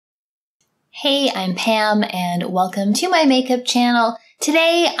Hey, I'm Pam and welcome to my makeup channel.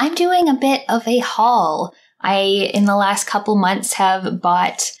 Today I'm doing a bit of a haul. In the last couple months, have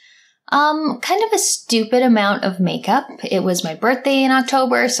bought kind of a stupid amount of makeup. It was my birthday in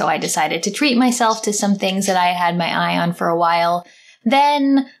October, so I decided to treat myself to some things that I had my eye on for a while.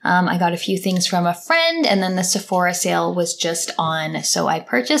 Then I got a few things from a friend, and then the Sephora sale was just on, so I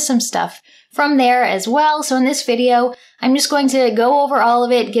purchased some stuff from there as well. So in this video, I'm just going to go over all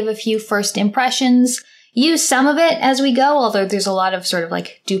of it, give a few first impressions, use some of it as we go, although there's a lot of sort of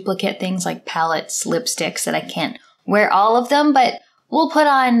like duplicate things like palettes, lipsticks that I can't wear all of them, but we'll put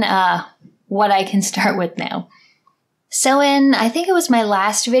on what I can start with now. So I think it was my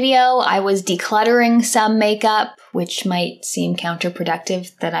last video, I was decluttering some makeup, which might seem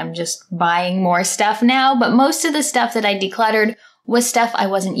counterproductive that I'm just buying more stuff now, but most of the stuff that I decluttered was stuff I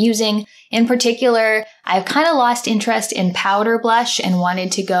wasn't using. In particular, I've kind of lost interest in powder blush and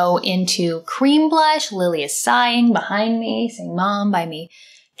wanted to go into cream blush. Lily is sighing behind me, saying, "Mom, buy me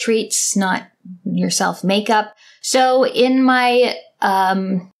treats, not yourself makeup." So in my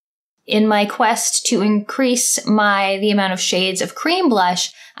quest to increase the amount of shades of cream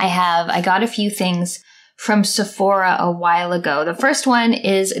blush I got a few things from Sephora a while ago. The first one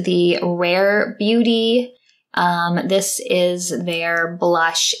is the Rare Beauty. This is their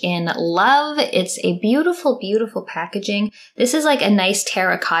blush in Love. It's a beautiful, beautiful packaging. This is like a nice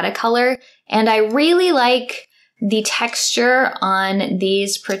terracotta color, and I really like the texture on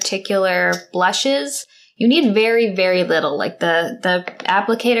these particular blushes. You need very, very little. Like the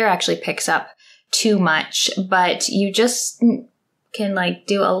applicator actually picks up too much, but you just can like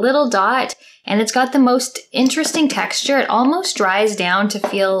do a little dot, and it's got the most interesting texture. It almost dries down to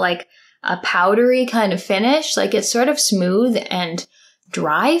feel like a powdery kind of finish. Like it's sort of smooth and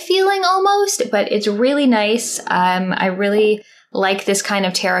dry feeling almost, but it's really nice. I really like this kind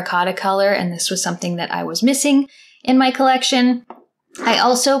of terracotta color, and this was something that I was missing in my collection. I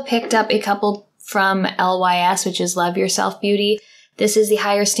also picked up a couple from LYS, which is Love Yourself Beauty. This is the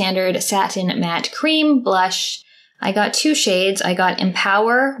Higher Standard Satin Matte Cream Blush. I got two shades. I got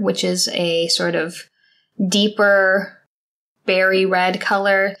Empower, which is a sort of deeper berry red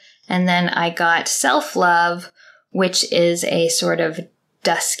color. And then I got Self Love, which is a sort of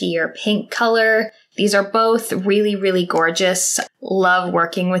duskier pink color. These are both really, really gorgeous. Love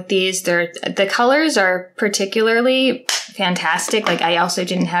working with these. The colors are particularly fantastic. Like I also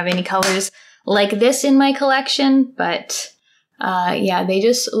didn't have any colors like this in my collection, but yeah, they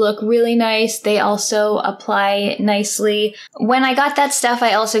just look really nice. They also apply nicely. When I got that stuff,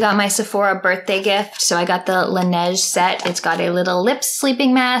 I also got my Sephora birthday gift. So I got the Laneige set. It's got a little lip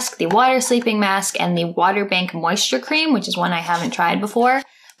sleeping mask, the water sleeping mask, and the Water Bank moisture cream, which is one I haven't tried before.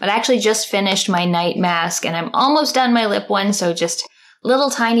 But I actually just finished my night mask, and I'm almost done my lip one, so just little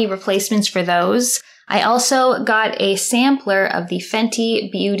tiny replacements for those. I also got a sampler of the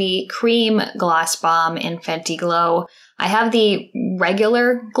Fenty Beauty Cream Gloss Bomb in Fenty Glow. I have the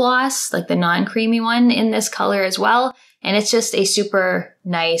regular gloss, like the non-creamy one, in this color as well, and it's just a super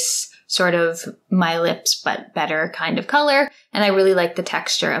nice sort of my lips but better kind of color, and I really like the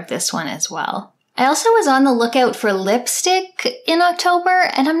texture of this one as well. I also was on the lookout for lipstick in October,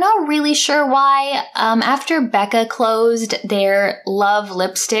 and I'm not really sure why. After Becca closed, their Love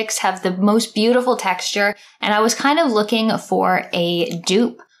lipsticks have the most beautiful texture, and I was kind of looking for a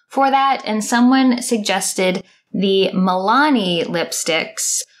dupe for that, and someone suggested the Milani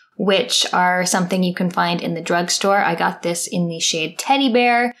lipsticks, which are something you can find in the drugstore. I got this in the shade Teddy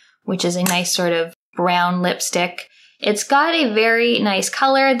Bear, which is a nice sort of brown lipstick. It's got a very nice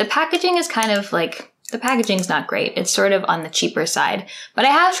color. The packaging is kind of like, the packaging's not great. It's sort of on the cheaper side, but I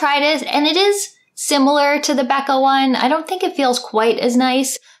have tried it and it is similar to the Becca one. I don't think it feels quite as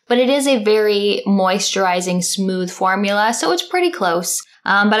nice, but it is a very moisturizing, smooth formula, so it's pretty close.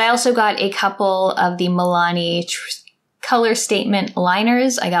 But I also got a couple of the Milani color statement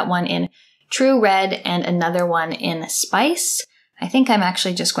liners. I got one in True Red and another one in Spice. I think I'm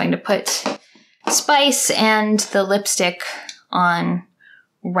actually just going to put Spice and the lipstick on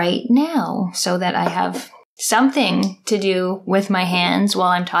right now so that I have something to do with my hands while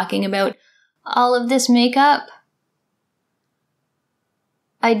I'm talking about all of this makeup.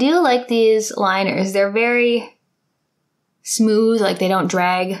 I do like these liners. They're very smooth, like they don't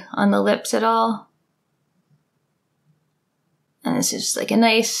drag on the lips at all. And this is just like a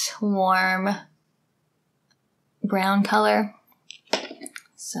nice, warm brown color.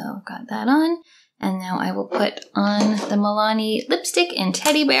 So got that on. And now I will put on the Milani lipstick in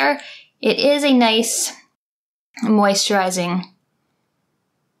Teddy Bear. It is a nice moisturizing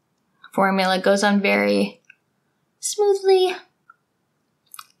formula. It goes on very smoothly.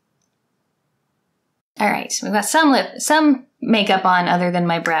 All right, so we've got some makeup on other than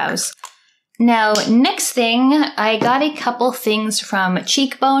my brows. Now, next thing, I got a couple things from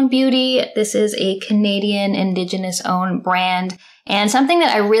Cheekbone Beauty. This is a Canadian Indigenous-owned brand. And something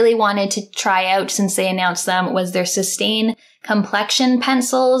that I really wanted to try out since they announced them was their Sustain Complexion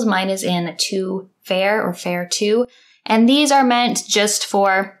Pencils. Mine is in 2 Fair or Fair 2. And these are meant just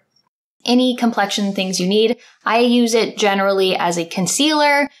for any complexion things you need. I use it generally as a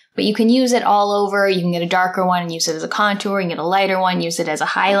concealer, but you can use it all over. You can get a darker one and use it as a contour. You can get a lighter one, use it as a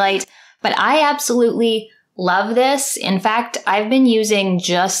highlight. But I absolutely love this. In fact, I've been using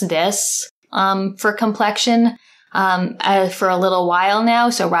just this for complexion for a little while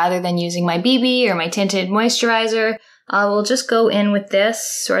now. So rather than using my BB or my tinted moisturizer, I will just go in with this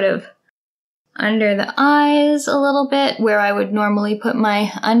sort of under the eyes a little bit, where I would normally put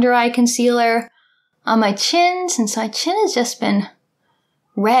my under eye concealer on my chin, since my chin has just been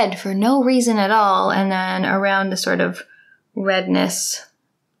red for no reason at all, and then around the sort of redness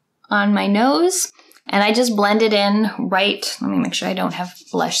on my nose. And I just blend it in right, let me make sure I don't have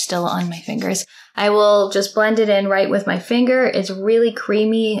blush still on my fingers. I will just blend it in right with my finger. It's really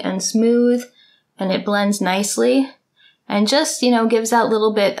creamy and smooth, and it blends nicely. And just, gives that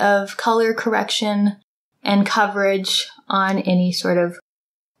little bit of color correction and coverage on any sort of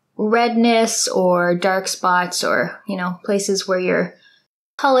redness or dark spots or, places where your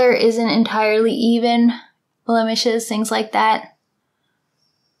color isn't entirely even, blemishes, things like that.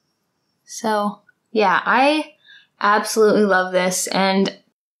 So, yeah, I absolutely love this, and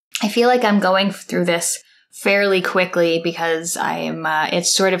I feel like I'm going through this fairly quickly because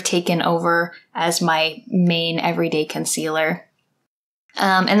it's sort of taken over as my main everyday concealer.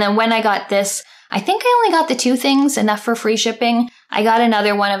 And then when I got this, I think I only got the 2 things, enough for free shipping. I got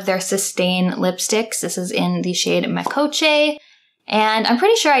another one of their Sustain lipsticks. This is in the shade Makoche, and I'm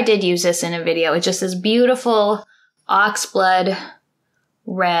pretty sure I did use this in a video. It's just this beautiful oxblood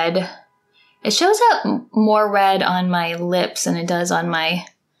red. It shows up more red on my lips than it does on my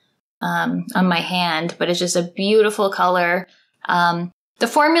hand, but it's just a beautiful color. The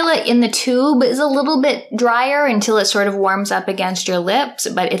formula in the tube is a little bit drier until it sort of warms up against your lips,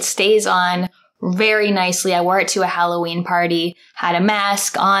 but it stays on very nicely. I wore it to a Halloween party, had a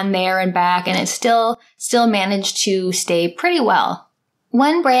mask on there and back, and it still managed to stay pretty well.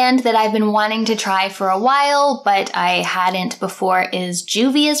 One brand that I've been wanting to try for a while, but I hadn't before, is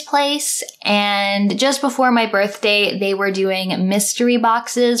Juvia's Place. And just before my birthday, they were doing mystery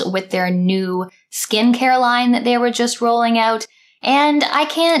boxes with their new skincare line that they were just rolling out. And I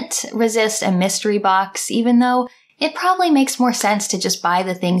can't resist a mystery box, even though it probably makes more sense to just buy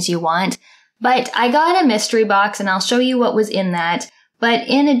the things you want. But I got a mystery box, and I'll show you what was in that. But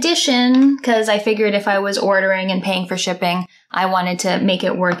in addition, because I figured if I was ordering and paying for shipping, I wanted to make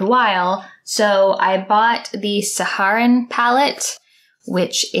it worthwhile. So I bought the Saharan palette,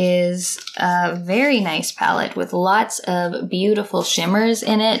 which is a very nice palette with lots of beautiful shimmers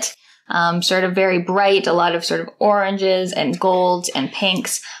in it. Sort of very bright, a lot of sort of oranges and golds and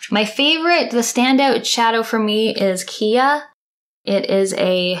pinks. My favorite, the standout shadow for me is Kia. It is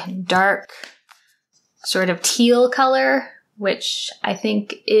a dark sort of teal color, which I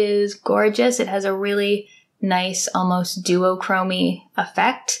think is gorgeous. It has a really nice, almost duochrome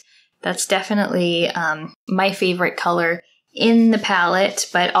effect. That's definitely my favorite color in the palette,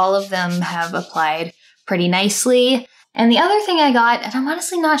 but all of them have applied pretty nicely. And the other thing I got, and I'm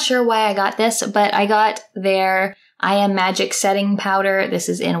honestly not sure why I got this, but I got their I Am Magic setting powder. This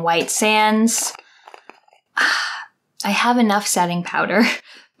is in White Sands. I have enough setting powder.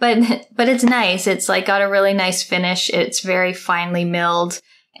 But it's nice. It's like got a really nice finish. It's very finely milled.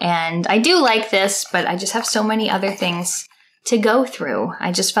 And I do like this, but I just have so many other things to go through.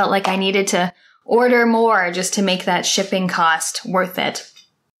 I just felt like I needed to order more just to make that shipping cost worth it.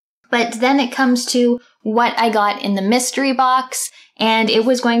 But then it comes to what I got in the mystery box. And it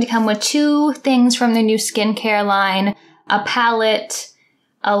was going to come with 2 things from the new skincare line, a palette,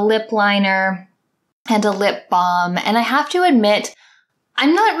 a lip liner, and a lip balm. And I have to admit,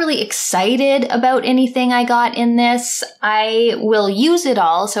 I'm not really excited about anything I got in this. I will use it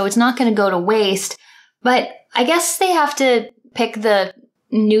all, so it's not going to go to waste. But I guess they have to pick the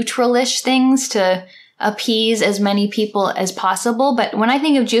neutral-ish things to appease as many people as possible. But when I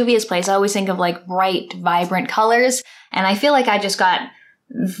think of Juvia's Place, I always think of like bright, vibrant colors. And I feel like I just got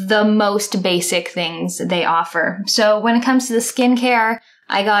the most basic things they offer. So when it comes to the skincare,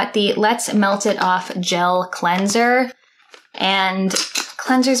 I got the Let's Melt It Off Gel Cleanser. And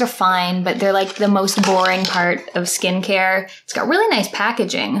cleansers are fine, but they're like the most boring part of skincare. It's got really nice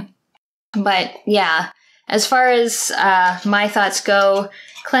packaging. But yeah, As far as my thoughts go,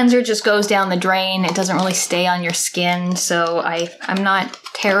 cleanser just goes down the drain. It doesn't really stay on your skin, so I'm not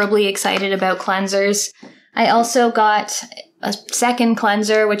terribly excited about cleansers. I also got a second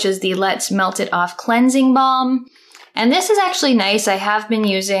cleanser, which is the Let's Melt It Off Cleansing Balm. And this is actually nice. I have been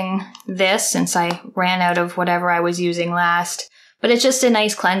using this since I ran out of whatever I was using last. But it's just a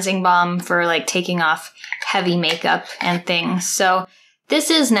nice cleansing balm for like taking off heavy makeup and things. So this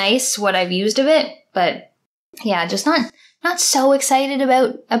is nice, what I've used of it, but yeah, just not so excited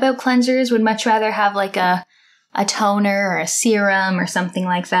about cleansers. Would much rather have like a toner or a serum or something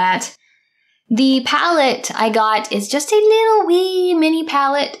like that. The palette I got is just a little wee mini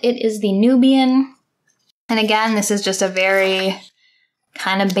palette. It is the Nubian. And again, this is just a very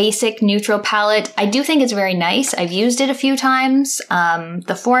kind of basic neutral palette. I do think it's very nice. I've used it a few times.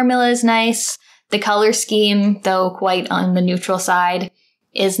 The formula is nice. The color scheme, though quite on the neutral side,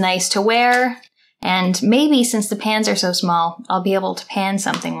 is nice to wear. And maybe since the pans are so small, I'll be able to pan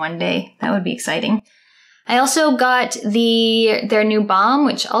something one day. That would be exciting. I also got their new balm,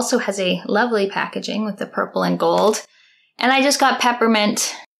 which also has a lovely packaging with the purple and gold. And I just got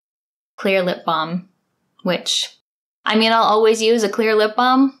Peppermint Clear Lip Balm, which, I mean, I'll always use a clear lip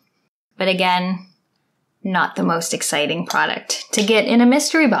balm, but again, not the most exciting product to get in a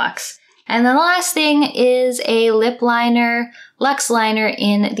mystery box. And then the last thing is a lip liner, Luxe liner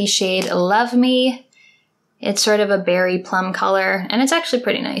in the shade Love Me. It's sort of a berry plum color, and it's actually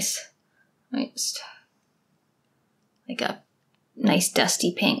pretty nice. Just like a nice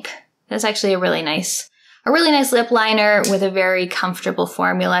dusty pink. That's actually a really nice lip liner with a very comfortable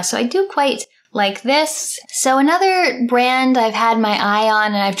formula. So I do quite like this. So another brand I've had my eye on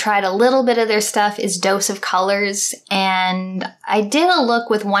and I've tried a little bit of their stuff is Dose of Colors. And I did a look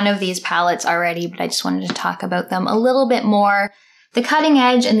with one of these palettes already, but I just wanted to talk about them a little bit more. The Cutting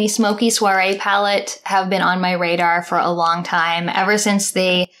Edge and the Smoky Soiree palette have been on my radar for a long time. Ever since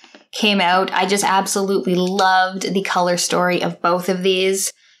they came out, I just absolutely loved the color story of both of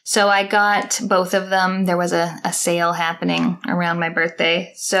these. So I got both of them. There was a sale happening around my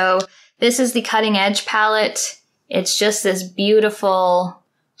birthday. So this is the Cutting Edge palette. It's just this beautiful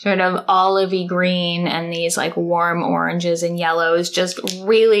sort of olivey green and these like warm oranges and yellows. Just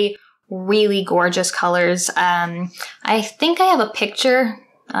really, really gorgeous colors. I think I have a picture.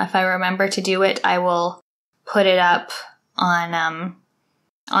 If I remember to do it, I will put it up on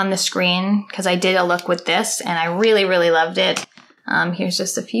the screen because I did a look with this and I really, really loved it. Here's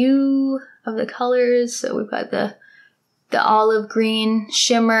just a few of the colors. So we've got the olive green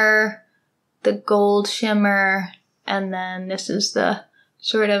shimmer, the gold shimmer, and then this is the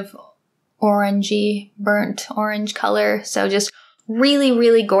sort of orangey, burnt orange color. So just really,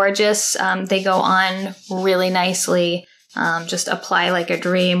 really gorgeous. They go on really nicely. Just apply like a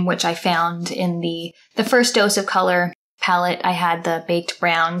dream, which I found in the first Dose of Color palette. I had the baked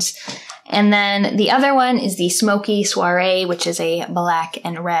browns. And then the other one is the Smoky Soiree, which is a black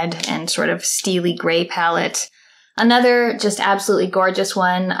and red and sort of steely gray palette. Another just absolutely gorgeous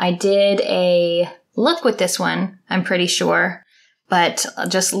one. I did a look with this one, I'm pretty sure, but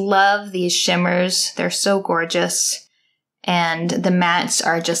just love these shimmers. They're so gorgeous. And the mattes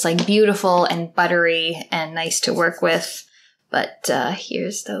are just like beautiful and buttery and nice to work with. But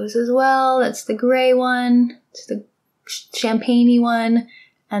here's those as well. That's the gray one. It's the champagne-y one.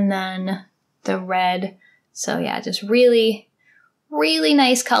 And then the red. So yeah, just really, really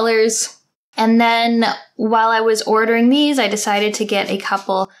nice colors. And then while I was ordering these, I decided to get a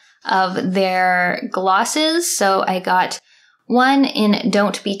couple of their glosses. So I got one in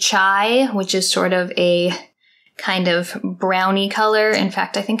Don't Be Shy, which is sort of a kind of brownie color. In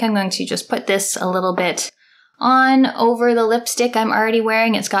fact, I think I'm going to just put this a little bit on over the lipstick I'm already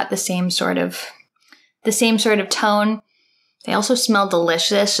wearing. It's got the same sort of tone. They also smell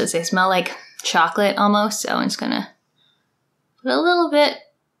delicious, as they smell like chocolate almost. So I'm just gonna put a little bit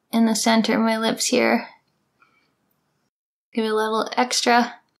in the center of my lips here. Give it a little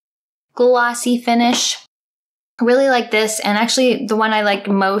extra glossy finish. I really like this, and actually the one I like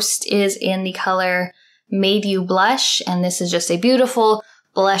most is in the color Made You Blush, and this is just a beautiful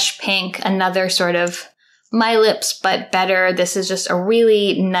blush pink, another sort of my lips but better. This is just a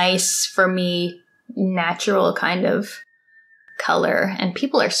really nice, for me, natural kind of color, and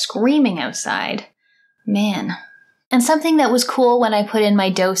people are screaming outside. Man. And something that was cool when I put in my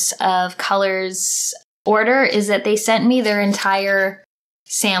Dose of Colors order is that they sent me their entire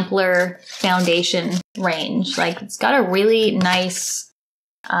sampler foundation range. Like, it's got a really nice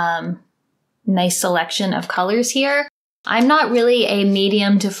selection of colors here. I'm not really a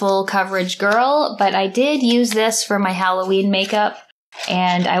medium to full coverage girl, but I did use this for my Halloween makeup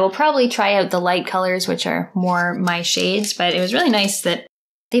And I will probably try out the light colors, which are more my shades, but it was really nice that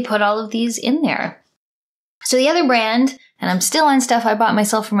they put all of these in there. So the other brand, and I'm still on stuff I bought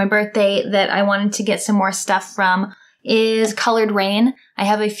myself for my birthday that I wanted to get some more stuff from, is Colored Rain. I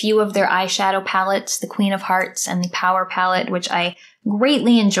have a few of their eyeshadow palettes, the Queen of Hearts and the Power palette, which I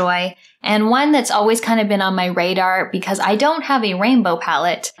greatly enjoy. And one that's always kind of been on my radar because I don't have a rainbow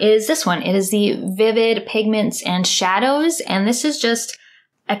palette is this one. It is the Vivid Pigments and Shadows. And this is just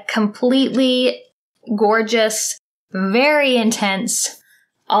a completely gorgeous, very intense,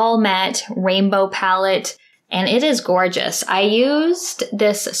 all matte rainbow palette. And it is gorgeous. I used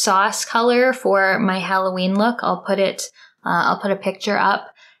this sauce color for my Halloween look. I'll put a picture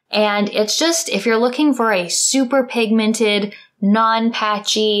up. And it's just, if you're looking for a super pigmented,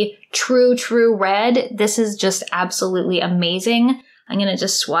 non-patchy, true red, this is just absolutely amazing. I'm gonna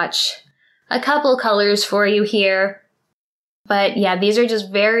just swatch a couple colors for you here. But yeah, these are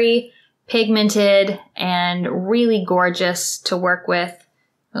just very pigmented and really gorgeous to work with.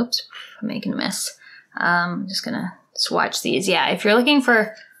 Oops, I'm making a mess. I'm just gonna swatch these. Yeah, if you're looking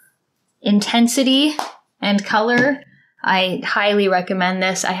for intensity and color, I highly recommend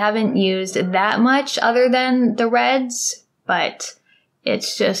this. I haven't used that much other than the reds, but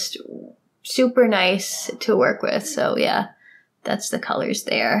it's just super nice to work with. So yeah, that's the colors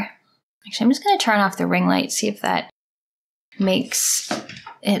there. Actually, I'm just gonna turn off the ring light, see if that makes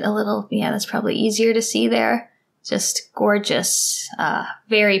it a little, yeah, that's probably easier to see there. Just gorgeous,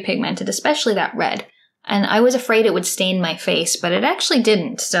 very pigmented, especially that red. And I was afraid it would stain my face, but it actually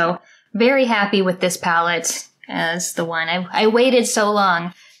didn't. So very happy with this palette as the one. I waited so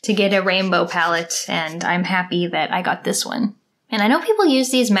long to get a rainbow palette, and I'm happy that I got this one. And I know people use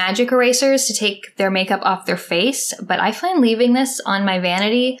these magic erasers to take their makeup off their face, but I find leaving this on my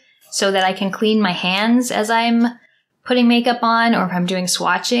vanity so that I can clean my hands as I'm putting makeup on, or if I'm doing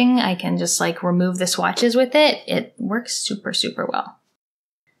swatching, I can just like remove the swatches with it. It works super well.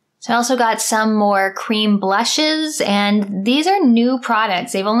 So I also got some more cream blushes, and these are new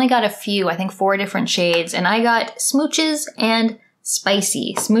products. They've only got a few, I think 4 different shades, and I got Smooches and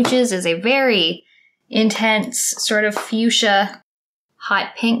Spicy. Smooches is a very intense sort of fuchsia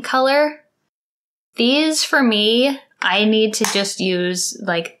hot pink color. These, for me, I need to just use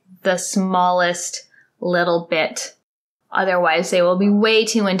like the smallest little bit. Otherwise, they will be way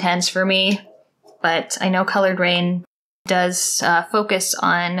too intense for me. But I know Colored Rain does focus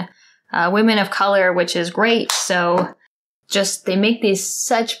on women of color, which is great. So just they make these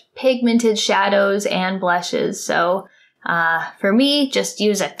such pigmented shadows and blushes. So for me, just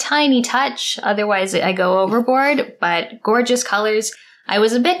use a tiny touch. Otherwise, I go overboard. But gorgeous colors. I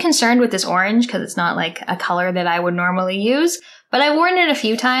was a bit concerned with this orange because it's not like a color that I would normally use. But I've worn it a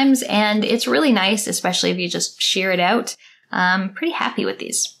few times and it's really nice, especially if you just sheer it out. I'm pretty happy with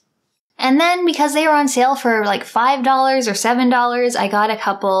these. And then because they were on sale for like $5 or $7, I got a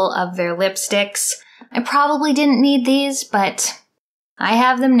couple of their lipsticks. I probably didn't need these, but I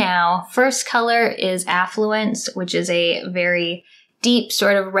have them now. First color is Affluence, which is a very deep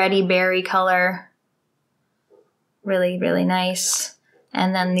sort of reddy berry color. Really nice.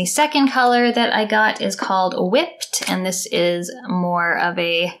 And then the second color that I got is called Whipped, and this is more of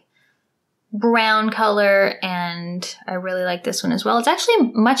a brown color, and I really like this one as well. It's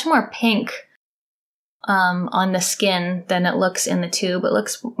actually much more pink on the skin than it looks in the tube. It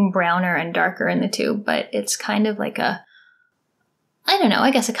looks browner and darker in the tube, but it's kind of like a, I don't know,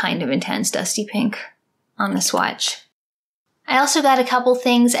 I guess a kind of intense dusty pink on the swatch. I also got a couple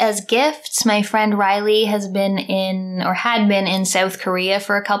things as gifts. My friend Riley has been in, or had been in South Korea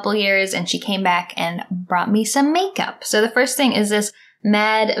for a couple years, and she came back and brought me some makeup. So the first thing is this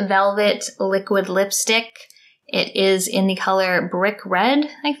Mad Velvet liquid lipstick. It is in the color Brick Red,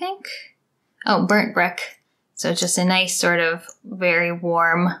 I think. Oh, Burnt Brick. So it's just a nice sort of very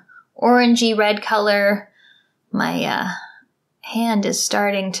warm orangey red color. My hand is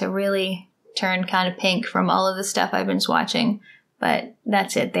starting to really turn kind of pink from all of the stuff I've been swatching, but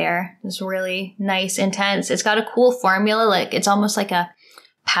that's it there. It's really nice, intense. It's got a cool formula, like it's almost like a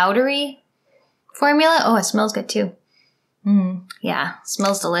powdery formula. Oh, it smells good too. Yeah,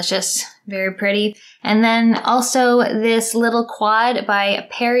 smells delicious. Very pretty. And then also this little quad by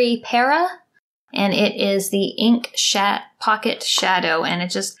Peri Para, and it is the Ink Pocket Shadow, and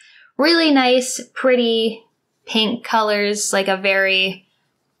it's just really nice, pretty pink colors, like a very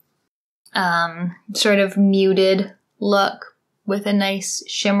sort of muted look with a nice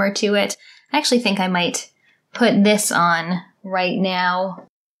shimmer to it. I actually think I might put this on right now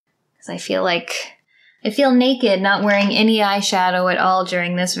because I feel naked not wearing any eyeshadow at all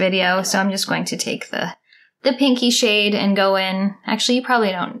during this video, so I'm just going to take the the pinky shade and go in. Actually, you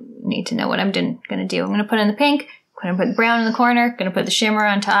probably don't need to know what I'm going to do. I'm going to put in the pink, I'm going to put the brown in the corner, going to put the shimmer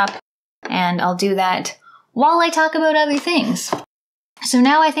on top, and I'll do that while I talk about other things. So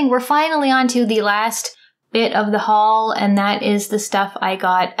now I think we're finally on to the last bit of the haul, and that is the stuff I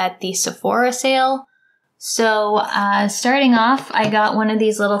got at the Sephora sale. So starting off, I got one of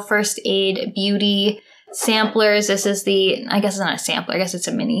these little First Aid Beauty samplers. This is the, I guess it's not a sampler, I guess it's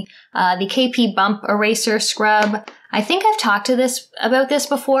a mini, the KP Bump Eraser Scrub. I think I've talked to about this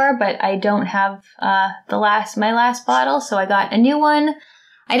before, but I don't have my last bottle, so I got a new one.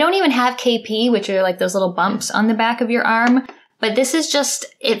 I don't even have KP, which are like those little bumps on the back of your arm, but this is just,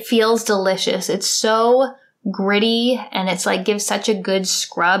 it feels delicious. It's so gritty, and it's like gives such a good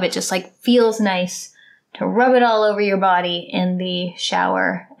scrub. It just like feels nice to rub it all over your body in the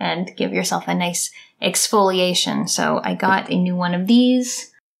shower and give yourself a nice exfoliation. So I got a new one of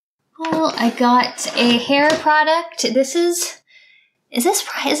these. Well, I got a hair product. This is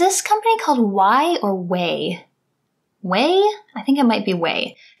this company called Y or Way? Way? I think it might be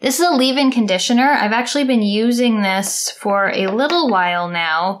Way. This is a leave-in conditioner. I've actually been using this for a little while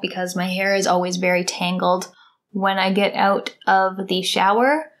now because my hair is always very tangled when I get out of the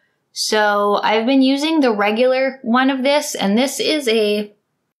shower. So I've been using the regular one of this, and this is a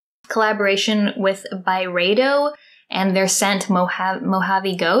collaboration with Byredo and their scent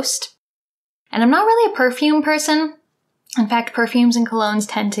Mojave Ghost. And I'm not really a perfume person. In fact, perfumes and colognes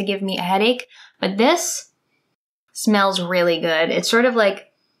tend to give me a headache, but this smells really good. It's sort of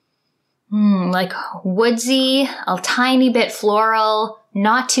like woodsy, a tiny bit floral,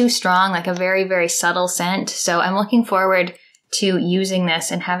 not too strong, like a very, very subtle scent. So I'm looking forward to using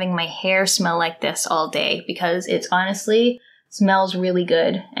this and having my hair smell like this all day because it's honestly smells really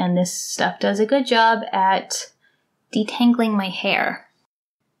good. And this stuff does a good job at detangling my hair.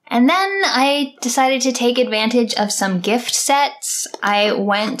 And then I decided to take advantage of some gift sets. I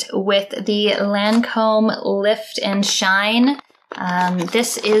went with the Lancome Lift and Shine.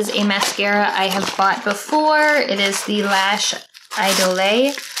 This is a mascara I have bought before. It is the Lash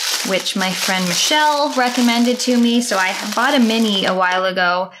Idole, which my friend Michelle recommended to me. So I bought a mini a while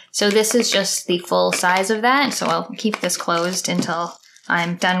ago. So this is just the full size of that. So I'll keep this closed until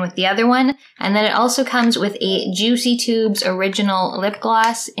I'm done with the other one. And then it also comes with a Juicy Tubes original lip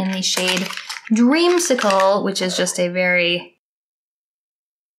gloss in the shade Dreamsicle, which is just a very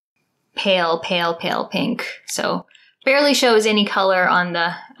pale, pale, pale pink. So barely shows any color on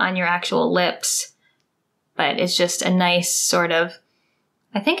your actual lips, but it's just a nice sort of,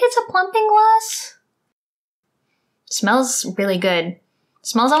 I think it's a plumping gloss. Smells really good.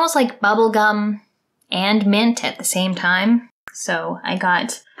 Smells almost like bubblegum and mint at the same time. So I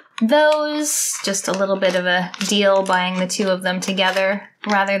got those, just a little bit of a deal buying the two of them together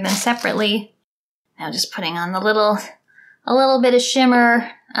rather than separately. Now just putting on a little bit of shimmer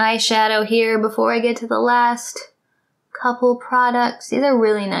eyeshadow here before I get to the last couple products. These are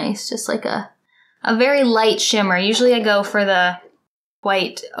really nice, just like a very light shimmer. Usually I go for the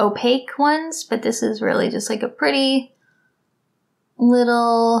quite opaque ones, but this is really just like a pretty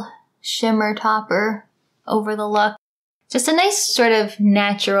little shimmer topper over the look. Just a nice sort of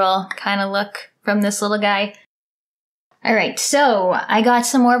natural kind of look from this little guy. Alright, so I got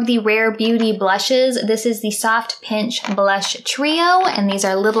some more of the Rare Beauty blushes. This is the Soft Pinch Blush Trio, and these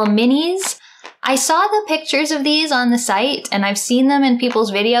are little minis. I saw the pictures of these on the site, and I've seen them in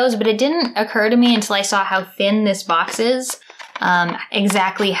people's videos, but it didn't occur to me until I saw how thin this box is,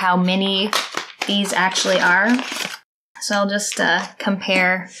 exactly how mini these actually are. So I'll just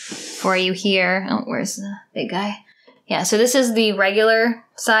compare for you here. Oh, where's the big guy? Yeah, so this is the regular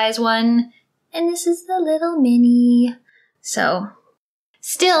size one, and this is the little mini. So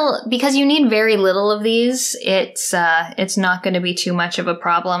still, because you need very little of these, it's not going to be too much of a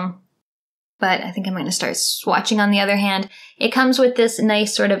problem. But I think I'm going to start swatching on the other hand. It comes with this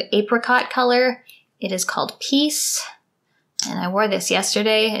nice sort of apricot color. It is called Peace, and I wore this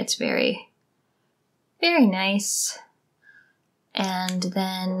yesterday. It's very, very nice. And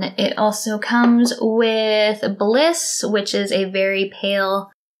then it also comes with Bliss, which is a very pale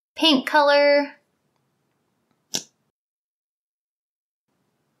pink color.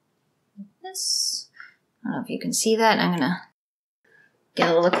 This, I don't know if you can see that. I'm gonna get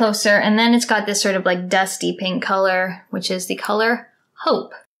a little closer. And then it's got this sort of like dusty pink color, which is the color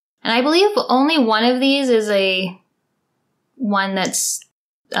Hope. And I believe only one of these is one that's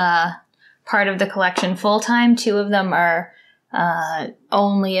part of the collection full-time. Two of them are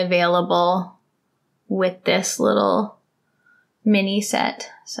only available with this little mini set.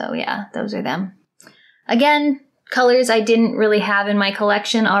 So yeah, those are them. Again, colors I didn't really have in my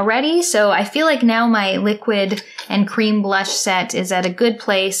collection already. So I feel like now my liquid and cream blush set is at a good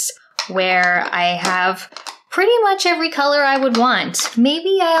place where I have pretty much every color I would want.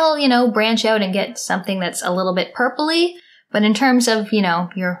 Maybe I'll, branch out and get something that's a little bit purpley. But in terms of,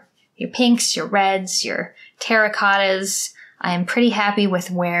 your pinks, your reds, your terracottas, I am pretty happy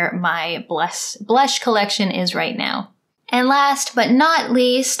with where my blush collection is right now. And last but not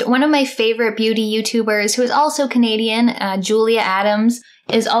least, one of my favorite beauty YouTubers, who is also Canadian, Julia Adams,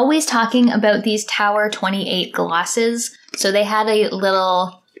 is always talking about these Tower 28 glosses. So they had a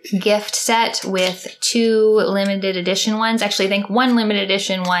little gift set with 2 limited edition ones. Actually, I think 1 limited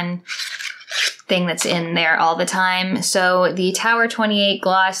edition, 1 thing that's in there all the time. So the Tower 28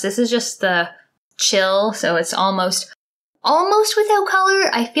 gloss, this is just the chill, so it's almost without color.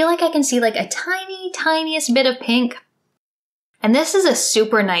 I feel like I can see like a tiniest bit of pink. And this is a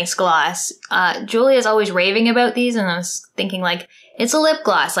super nice gloss. Julia's always raving about these, and I was thinking like, it's a lip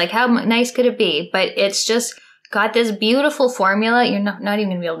gloss, like how nice could it be? But it's just got this beautiful formula. You're not even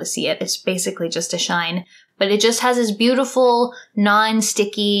gonna be able to see it. It's basically just a shine. But it just has this beautiful,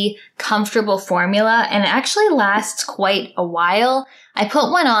 non-sticky, comfortable formula, and it actually lasts quite a while. I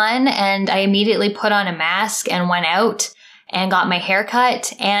put one on, and I immediately put on a mask and went out and got my hair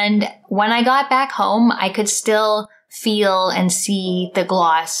cut. And when I got back home, I could still feel and see the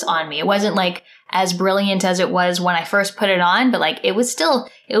gloss on me. It wasn't like as brilliant as it was when I first put it on, but like it was still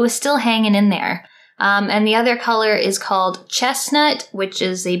hanging in there. And the other color is called Chestnut, which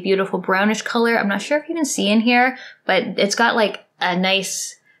is a beautiful brownish color. I'm not sure if you can see in here, but it's got like a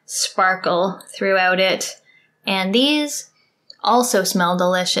nice sparkle throughout it. And these also smell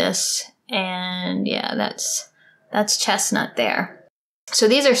delicious. And yeah, that's Chestnut there. So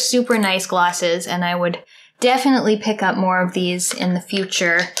these are super nice glosses, and I would definitely pick up more of these in the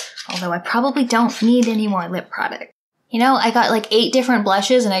future, although I probably don't need any more lip product. I got like 8 different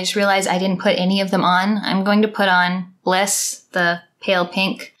blushes, and I just realized I didn't put any of them on. I'm going to put on Bliss, the pale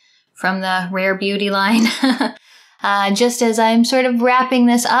pink from the Rare Beauty line, just as I'm sort of wrapping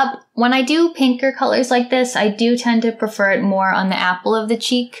this up. When I do pinker colors like this, I do tend to prefer it more on the apple of the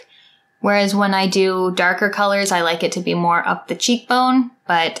cheek, whereas when I do darker colors, I like it to be more up the cheekbone.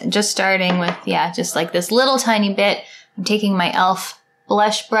 But just starting with, just like this little tiny bit, I'm taking my e.l.f.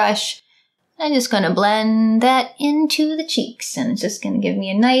 blush brush. I'm just going to blend that into the cheeks, and it's just going to give me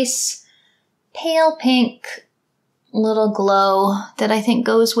a nice pale pink little glow that I think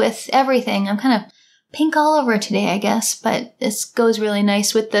goes with everything. I'm kind of pink all over today, I guess, but this goes really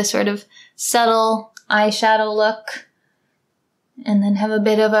nice with the sort of subtle eyeshadow look. And then have a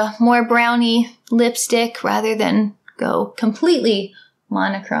bit of a more brownie lipstick rather than go completely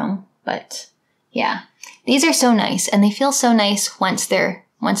monochrome. But yeah, these are so nice, and they feel so nice once they're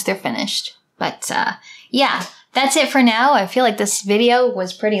finished. But yeah, that's it for now. I feel like this video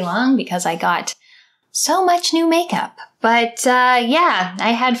was pretty long because I got so much new makeup. But yeah,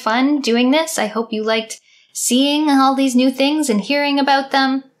 I had fun doing this. I hope you liked seeing all these new things and hearing about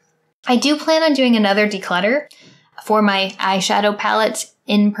them. I do plan on doing another declutter for my eyeshadow palettes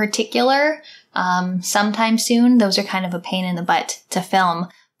in particular sometime soon. Those are kind of a pain in the butt to film,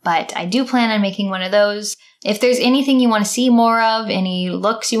 but I do plan on making one of those. If there's anything you want to see more of, any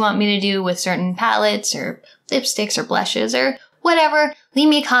looks you want me to do with certain palettes or lipsticks or blushes or whatever, leave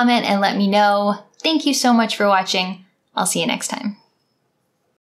me a comment and let me know. Thank you so much for watching. I'll see you next time.